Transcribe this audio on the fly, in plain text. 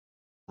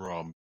Bro,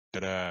 I'm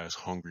dead ass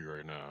hungry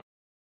right now.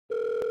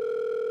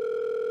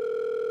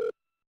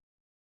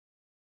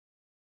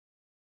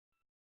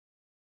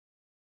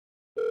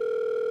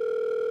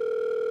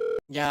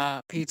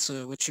 Yeah,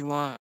 pizza, what you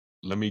want?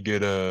 Let me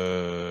get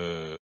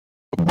a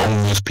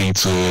boneless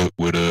pizza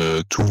with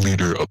a 2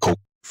 liter of Coke.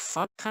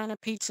 Fuck kind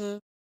of pizza?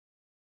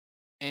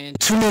 And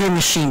 2 liter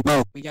machine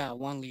broke. We got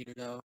 1 liter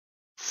though.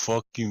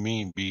 Fuck you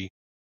mean, B?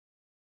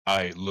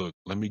 Alright, look,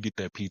 let me get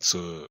that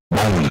pizza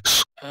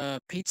boneless.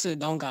 Pizza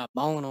don't got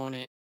bone on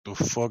it. The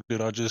fuck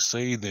did I just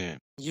say then?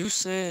 You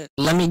said,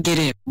 let me get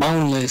it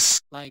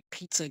boneless. Like,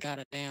 pizza got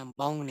a damn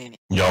bone in it.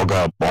 Y'all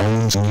got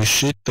bones in your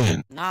shit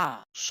then? Nah.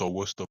 So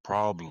what's the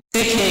problem?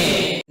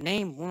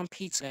 Name one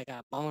pizza that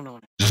got bone on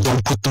it. Just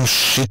don't put those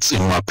shits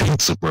in my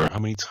pizza, bro. How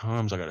many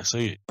times I gotta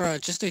say it?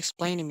 Bruh, just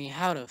explain to me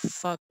how the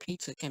fuck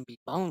pizza can be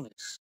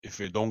boneless.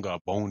 If it don't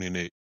got bone in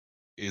it,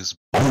 it's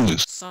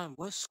boneless. Son,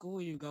 what school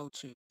you go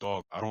to?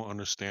 Dog, I don't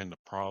understand the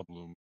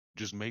problem.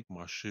 Just make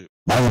my shit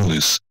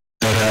boneless.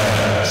 Dead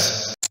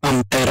ass.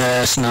 I'm dead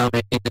ass not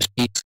making this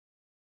pizza.